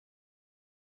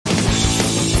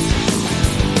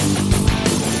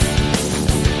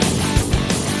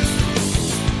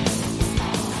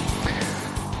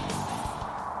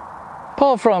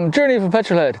Paul from Journey of a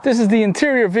Petrolhead. This is the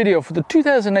interior video for the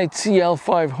 2008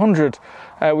 CL500.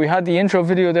 We had the intro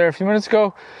video there a few minutes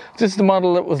ago. This is the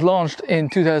model that was launched in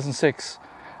 2006.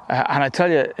 And I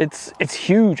tell you, it's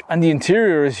huge, and the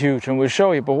interior is huge, and we'll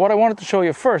show you. But what I wanted to show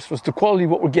you first was the quality of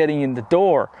what we're getting in the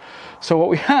door. So what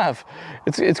we have,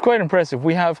 it's quite impressive.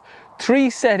 We have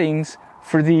 3 settings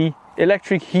for the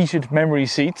electric heated memory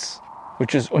seats,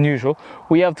 which is unusual.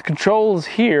 We have the controls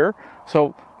here.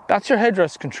 So that's your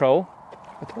headrest control.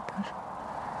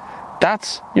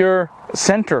 That's your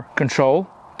center control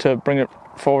to bring it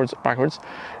forwards, backwards.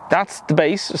 That's the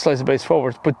base, it slides the base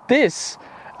forwards. But this,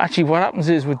 actually what happens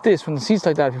is with this, when the seat's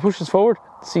like that, if you push this forward,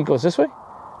 the seat goes this way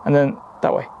and then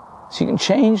that way. So you can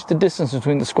change the distance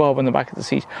between the squab and the back of the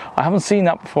seat. I haven't seen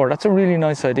that before. That's a really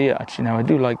nice idea, actually. Now I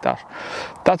do like that.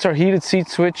 That's our heated seat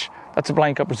switch. That's a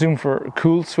blank, I presume, for a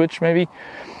cool switch maybe.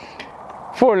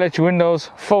 4 electric windows,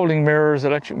 folding mirrors,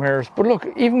 electric mirrors. But look,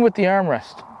 even with the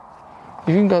armrest,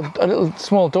 you've even got a little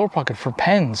small door pocket for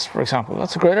pens, for example.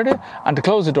 That's a great idea. And to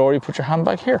close the door, you put your hand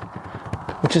back here,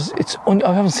 which is,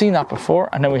 I haven't seen that before.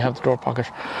 And then we have the door pocket.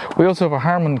 We also have a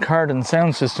Harman Kardon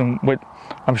sound system with,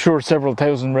 I'm sure, several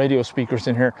thousand radio speakers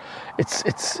in here.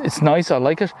 It's nice, I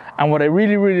like it. And what I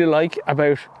really like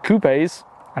about coupes,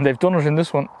 and they've done it in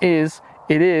this one, is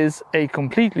it is a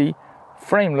completely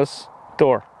frameless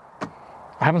door.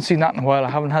 I haven't seen that in a while. I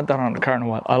haven't had that on the car in a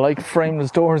while. I like frameless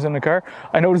doors in the car.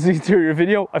 I noticed the interior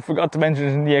video. I forgot to mention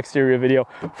it in the exterior video.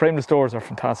 Frameless doors are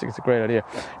fantastic. It's a great idea.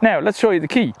 Now, let's show you the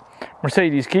key.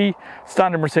 Mercedes key,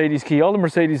 standard Mercedes key. All the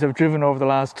Mercedes I've driven over the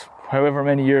last however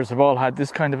many years have all had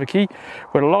this kind of a key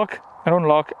with a lock, an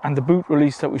unlock, and the boot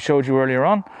release that we showed you earlier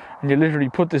on. And you literally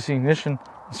put this in ignition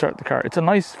and start the car. It's a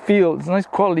nice feel. It's a nice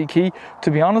quality key, to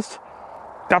be honest.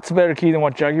 That's a better key than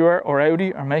what Jaguar or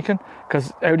Audi are making,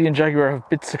 because Audi and Jaguar have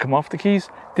bits that come off the keys.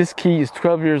 This key is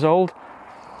 12 years old.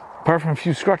 Apart from a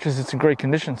few scratches, it's in great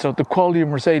condition. So the quality of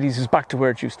Mercedes is back to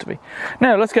where it used to be.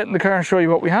 Now let's get in the car and show you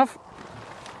what we have.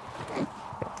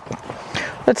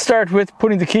 Let's start with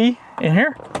putting the key in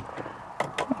here,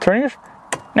 turning it.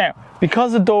 Now,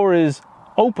 because the door is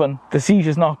open, the seat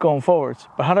is not going forwards.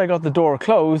 But had I got the door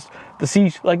closed, the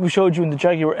seat, like we showed you in the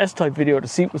Jaguar S-Type video, the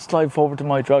seat would slide forward to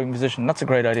my driving position. That's a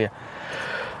great idea.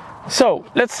 So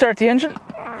let's start the engine.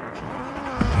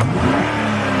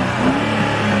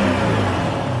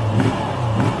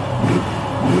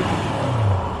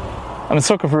 I'm a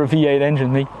sucker for a V8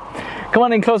 engine, me. Come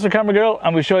on in closer, camera girl,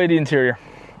 and we'll show you the interior.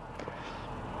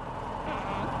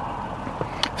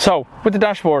 So, with the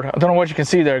dashboard, I don't know what you can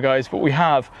see there, guys, but we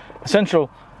have a central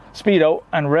speedo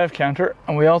and rev counter,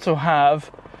 and we also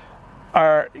have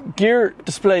our gear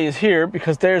display is here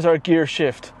because there's our gear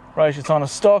shift, right? It's on a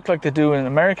stalk like they do in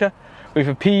America. We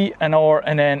have a P, an R,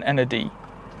 an N, and a D,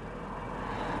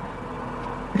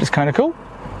 which is kind of cool.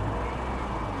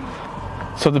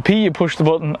 So the P, you push the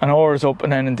button, and R is up,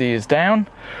 and N and D is down.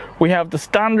 We have the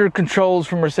standard controls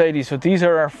from Mercedes. So these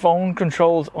are our phone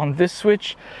controls on this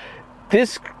switch.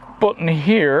 This button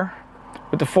here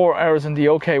with the 4 hours and the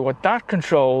OK, what that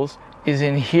controls is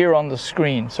in here on the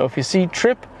screen. So if you see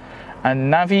trip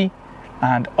and navi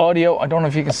and audio, I don't know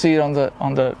if you can see it on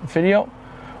the video,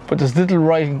 but there's little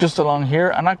writing just along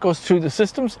here, and that goes through the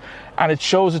systems and it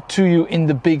shows it to you in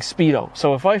the big speedo.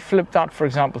 So if I flip that, for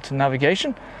example, to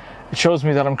navigation, it shows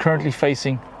me that I'm currently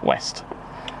facing west.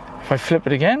 If I flip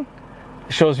it again,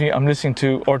 it shows me I'm listening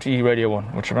to RTE Radio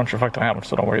 1, which I'm not sure fact I haven't,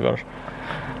 so don't worry about it.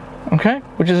 Okay,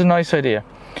 which is a nice idea.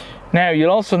 Now you'll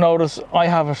also notice I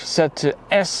have it set to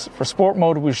S for sport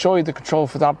mode. We'll show you the control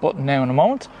for that button now in a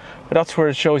moment, but that's where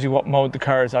it shows you what mode the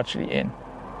car is actually in.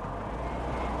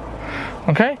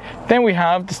 Okay, then we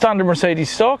have the standard Mercedes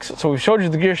stocks. So we've showed you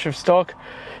the gear shift stock.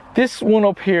 This one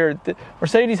up here, the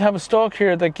Mercedes have a stock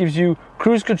here that gives you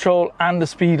cruise control and the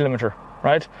speed limiter,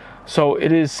 right? So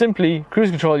it is simply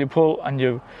cruise control, you pull and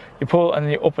you pull, and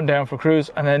then you up and down for cruise,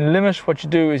 and then limit, what you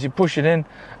do is you push it in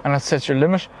and that sets your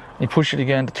limit, and you push it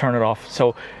again to turn it off.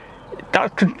 So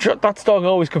that stock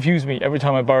always confused me every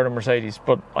time I borrowed a Mercedes,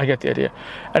 but I get the idea.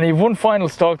 And you have one final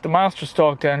stock, the master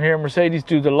stock down here. Mercedes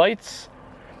do the lights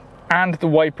and the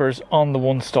wipers on the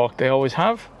one stock they always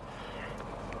have.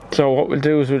 So what we'll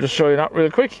do is we'll just show you that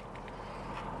real quick.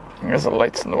 There's the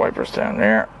lights and the wipers down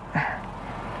there.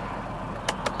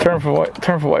 Turn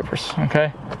for wipers,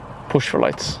 okay? Push for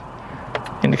lights,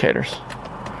 indicators.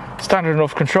 Standard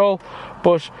enough control,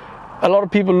 but a lot of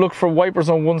people look for wipers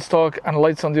on one stock and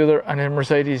lights on the other, and in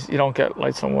Mercedes you don't get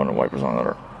lights on one and wipers on the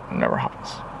other. It never happens.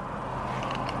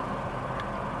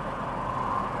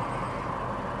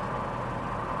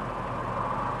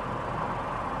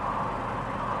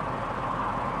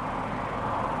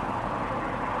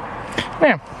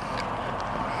 Now,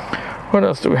 What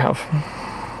else do we have?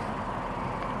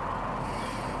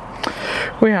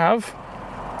 We have,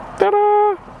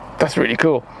 ta-da! That's really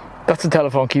cool. That's a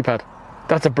telephone keypad.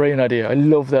 That's a brilliant idea. I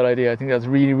love that idea. I think that's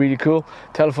really, really cool.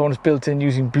 Telephone is built in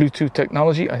using Bluetooth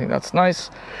technology. I think that's nice.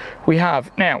 We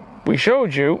have, now, we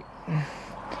showed you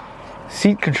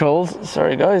seat controls.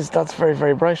 Sorry guys, that's very,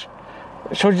 very bright.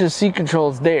 I showed you the seat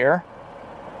controls there.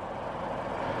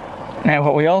 Now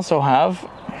what we also have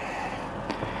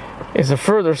is a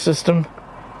further system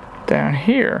down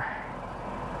here.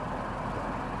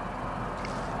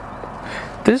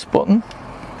 This button,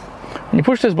 when you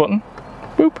push this button,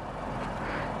 boop,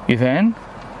 you then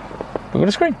look at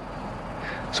the screen.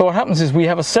 So what happens is we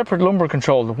have a separate lumbar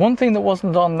control. The one thing that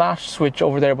wasn't on that switch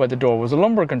over there by the door was a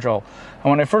lumbar control. And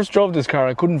when I first drove this car,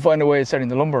 I couldn't find a way of setting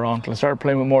the lumbar on until I started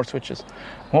playing with more switches.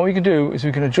 And what we can do is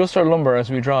we can adjust our lumbar as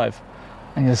we drive.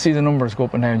 And you'll see the numbers go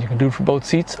up and down. You can do it for both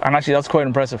seats, and actually that's quite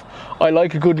impressive. I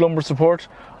like a good lumbar support.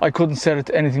 I couldn't set it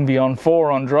to anything beyond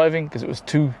 4 on driving because it was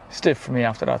too stiff for me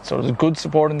after that. So there's a good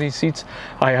support in these seats.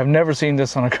 I have never seen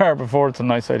this on a car before. It's a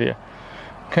nice idea.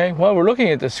 Okay, while we're looking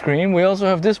at the screen, we also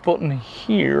have this button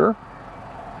here,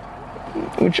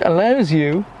 which allows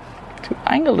you to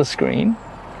angle the screen.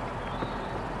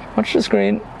 Watch the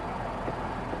screen.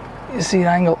 You see an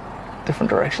angle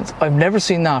different directions. I've never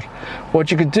seen that.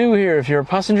 What you could do here, if your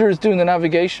passenger is doing the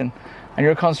navigation and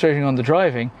you're concentrating on the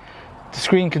driving, the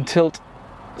screen can tilt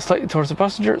slightly towards the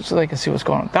passenger so they can see what's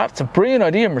going on. That's a brilliant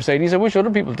idea, Mercedes. I wish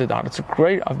other people did that. It's a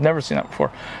great, I've never seen that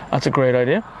before. That's a great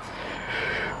idea.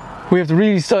 We have the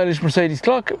really stylish Mercedes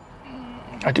clock.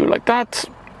 I do like that.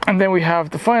 And then we have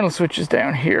the final switches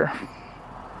down here.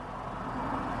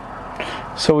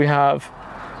 So we have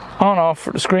on off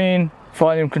for the screen,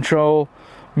 volume control,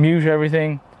 mute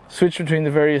everything, switch between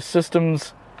the various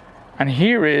systems, and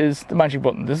here is the magic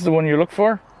button. This is the one you look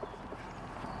for.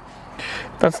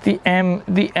 That's the M,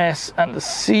 the S, and the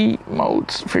C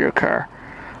modes for your car.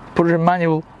 Put it in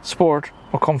manual, sport,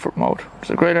 or comfort mode. It's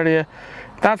a great idea.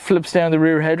 That flips down the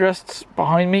rear headrests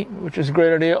behind me, which is a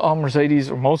great idea. All Mercedes,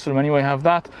 or most of them anyway, have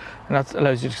that, and that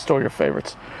allows you to store your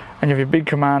favorites. And you have your big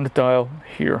command dial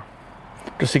here,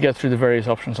 just to get through the various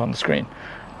options on the screen.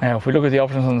 Now, if we look at the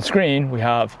options on the screen, we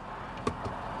have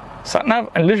sat nav,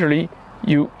 and literally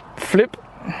you flip,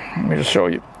 let me just show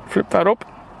you, flip that up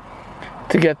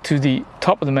to get to the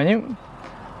top of the menu,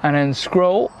 and then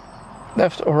scroll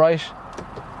left or right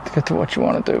to get to what you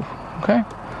want to do. Okay,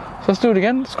 so let's do it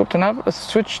again. Let's go up to nav, let's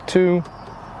switch to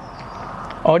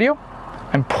audio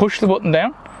and push the button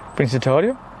down, brings it to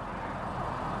audio.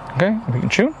 Okay, and we can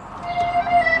tune.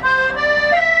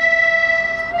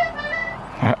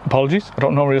 Apologies, I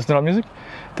don't normally listen to music.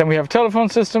 Then we have a telephone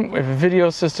system, we have a video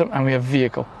system, and we have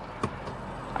vehicle.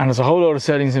 And there's a whole load of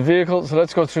settings in vehicle, so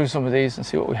let's go through some of these and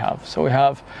see what we have. So we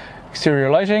have exterior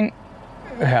lighting,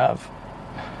 we have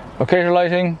locator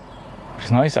lighting, which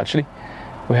is nice actually.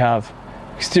 We have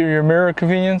exterior mirror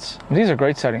convenience. These are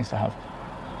great settings to have.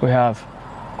 We have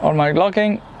automatic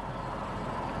locking,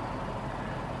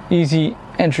 easy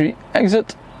entry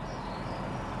exit,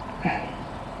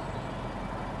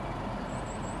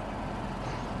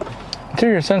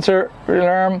 interior sensor, rear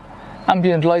alarm,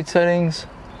 ambient light settings,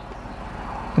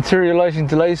 interior lighting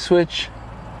delay switch,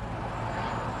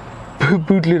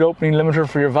 boot lid opening limiter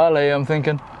for your valet, I'm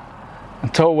thinking,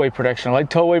 and towaway protection. I like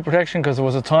towaway protection because there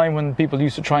was a time when people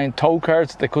used to try and tow cars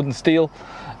that they couldn't steal.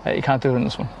 You can't do it in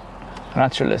this one. And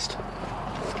that's your list.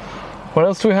 What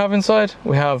else do we have inside?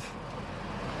 We have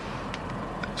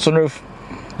sunroof.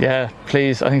 Yeah,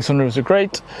 please, I think sunroofs are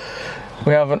great.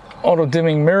 We have an auto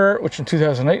dimming mirror, which in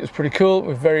 2008 was pretty cool,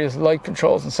 with various light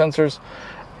controls and sensors.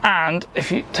 And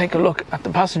if you take a look at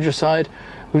the passenger side,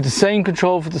 we have the same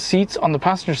control for the seats on the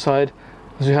passenger side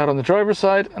as we had on the driver's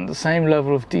side, and the same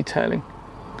level of detailing,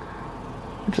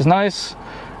 which is nice.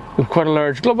 We have quite a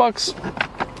large glove box.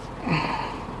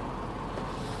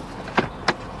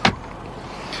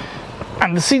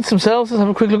 And the seats themselves, let's have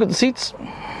a quick look at the seats.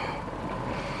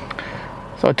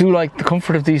 So I do like the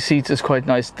comfort of these seats, is quite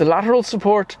nice. The lateral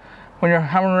support when you're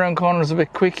hammering around corners a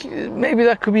bit quick, maybe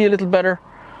that could be a little better,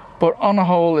 but on a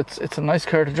whole it's a nice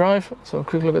car to drive. So a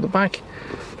quick look at the back,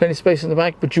 plenty of space in the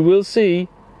back, but you will see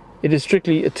it is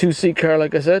strictly a two-seat car,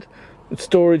 like I said, with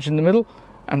storage in the middle,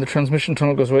 and the transmission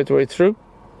tunnel goes right the way through.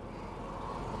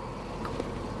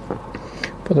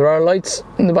 But there are lights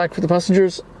in the back for the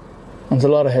passengers, and there's a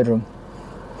lot of headroom.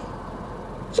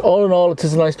 So all in all, it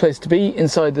is a nice place to be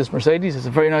inside this Mercedes. It's a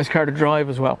very nice car to drive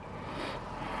as well.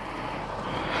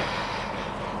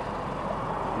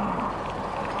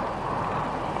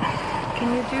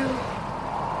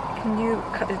 Can you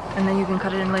cut it, and then you can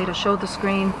cut it in later, show the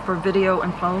screen for video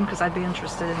and phone, because I'd be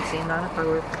interested in seeing that if I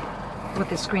were what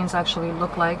the screens actually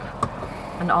look like,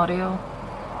 and audio.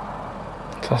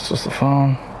 So that's just the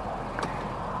phone.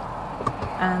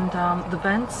 And the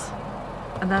vents,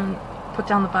 and then put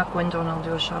down the back window and I'll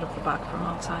do a shot of the back from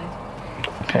outside.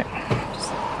 Okay.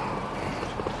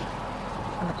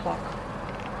 And the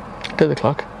clock. Did the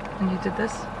clock? And you did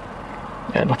this?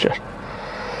 Yeah, not yet.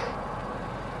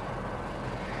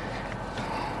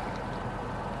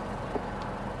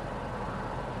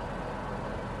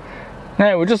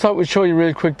 Now, we just thought we'd show you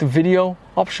real quick the video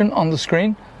option on the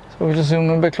screen. So we'll just zoom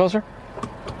in a bit closer.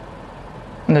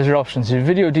 And there's your options. You have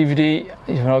video, DVD,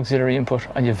 you have an auxiliary input,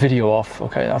 and you have video off.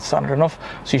 Okay, that's standard enough.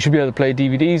 So you should be able to play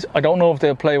DVDs. I don't know if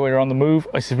they'll play while you're on the move.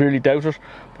 I severely doubt it,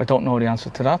 but I don't know the answer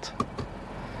to that.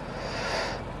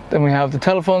 Then we have the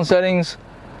telephone settings,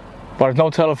 but there's no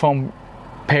telephone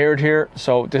paired here,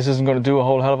 so this isn't going to do a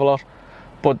whole hell of a lot.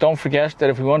 But don't forget that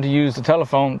if we want to use the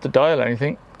telephone to dial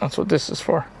anything, that's what this is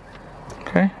for.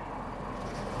 Okay.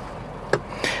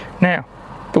 Now,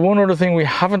 the one other thing we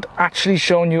haven't actually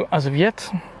shown you as of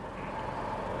yet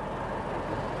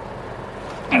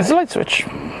is the light switch.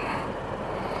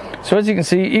 So as you can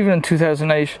see, even in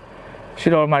 2008, she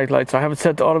had automatic lights. I have it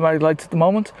set to automatic lights at the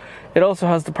moment. It also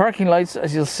has the parking lights,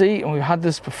 as you'll see, and we've had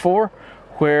this before,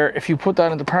 where if you put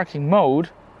that into parking mode,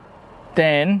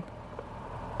 then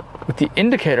with the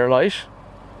indicator light,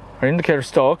 or indicator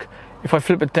stalk, if I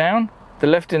flip it down, the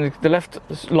left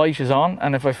light is on,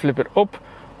 and if I flip it up,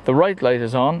 the right light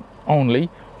is on only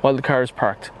while the car is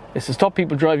parked. It's to stop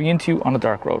people driving into you on a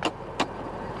dark road.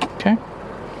 Okay.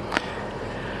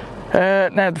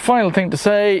 Now the final thing to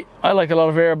say, I like a lot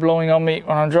of air blowing on me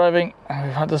when I'm driving, and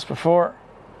we've had this before,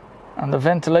 and the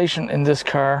ventilation in this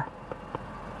car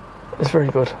is very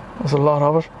good. There's a lot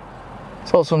of it.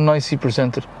 It's also nicely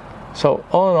presented. So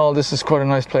all in all, this is quite a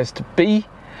nice place to be.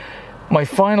 My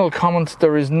final comment,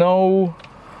 there is no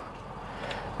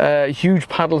huge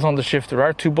paddles on the shift. There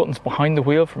are 2 buttons behind the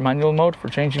wheel for manual mode, for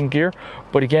changing gear,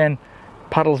 but again,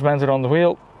 paddles mounted on the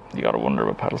wheel. You gotta wonder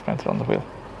about paddles mounted on the wheel.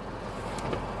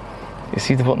 You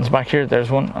see the buttons back here,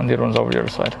 there's one, and the other one's over the other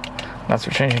side. And that's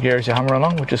for changing gears. You hammer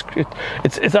along, which is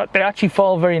they actually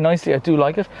fall very nicely. I do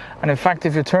like it, and in fact,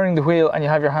 if you're turning the wheel and you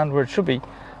have your hand where it should be,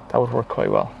 that would work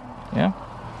quite well. Yeah.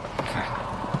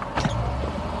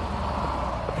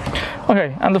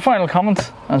 Okay, and the final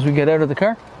comment as we get out of the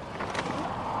car.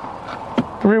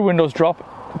 The rear windows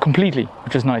drop completely,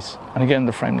 which is nice. And again,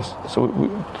 they're frameless, so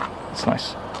it's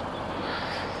nice.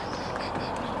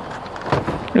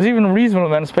 There's even a reasonable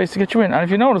amount of space to get you in. And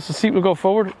if you notice, the seat will go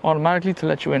forward automatically to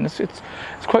let you in. It's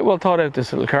quite well thought out,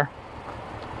 this little car.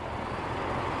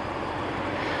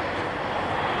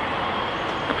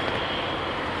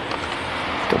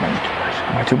 Don't make me too bright.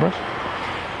 Am I too bright?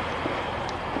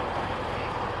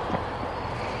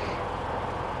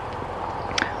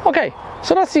 Okay,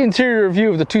 so that's the interior review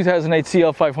of the 2008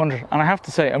 CL500, and I have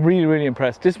to say I'm really, really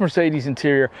impressed. This Mercedes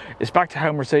interior is back to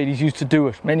how Mercedes used to do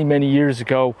it many, many years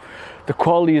ago. The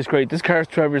quality is great. This car is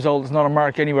 12 years old. It's not a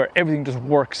mark anywhere. Everything just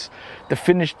works. The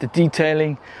finish, the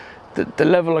detailing, the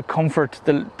level of comfort,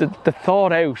 the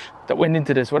thought out that went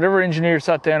into this. Whatever engineer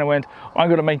sat down and went, I'm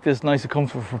going to make this nice and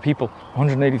comfortable for people,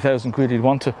 180,000 quid he'd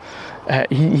want to.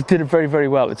 He did it very, very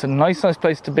well. It's a nice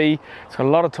place to be. It's got a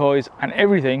lot of toys, and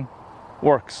everything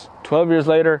works. 12 years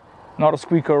later, not a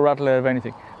squeak or a rattle out of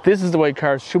anything. This is the way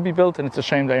cars should be built, and it's a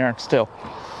shame they aren't still.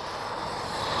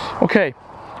 Okay,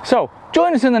 so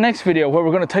join us in the next video where we're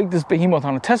going to take this behemoth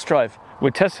on a test drive. We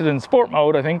tested it in sport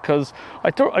mode, I think, because I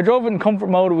drove it in comfort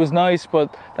mode. It was nice,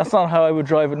 but that's not how I would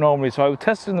drive it normally. So I would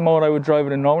test it in the mode I would drive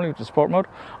it in normally, which is sport mode.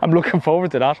 I'm looking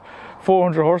forward to that.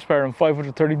 400 horsepower and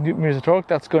 530 newton meters of torque.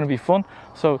 That's going to be fun.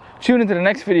 So tune into the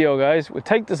next video, guys. We'll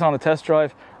take this on a test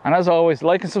drive. And as always,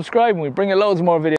 like and subscribe, and we bring you loads more videos.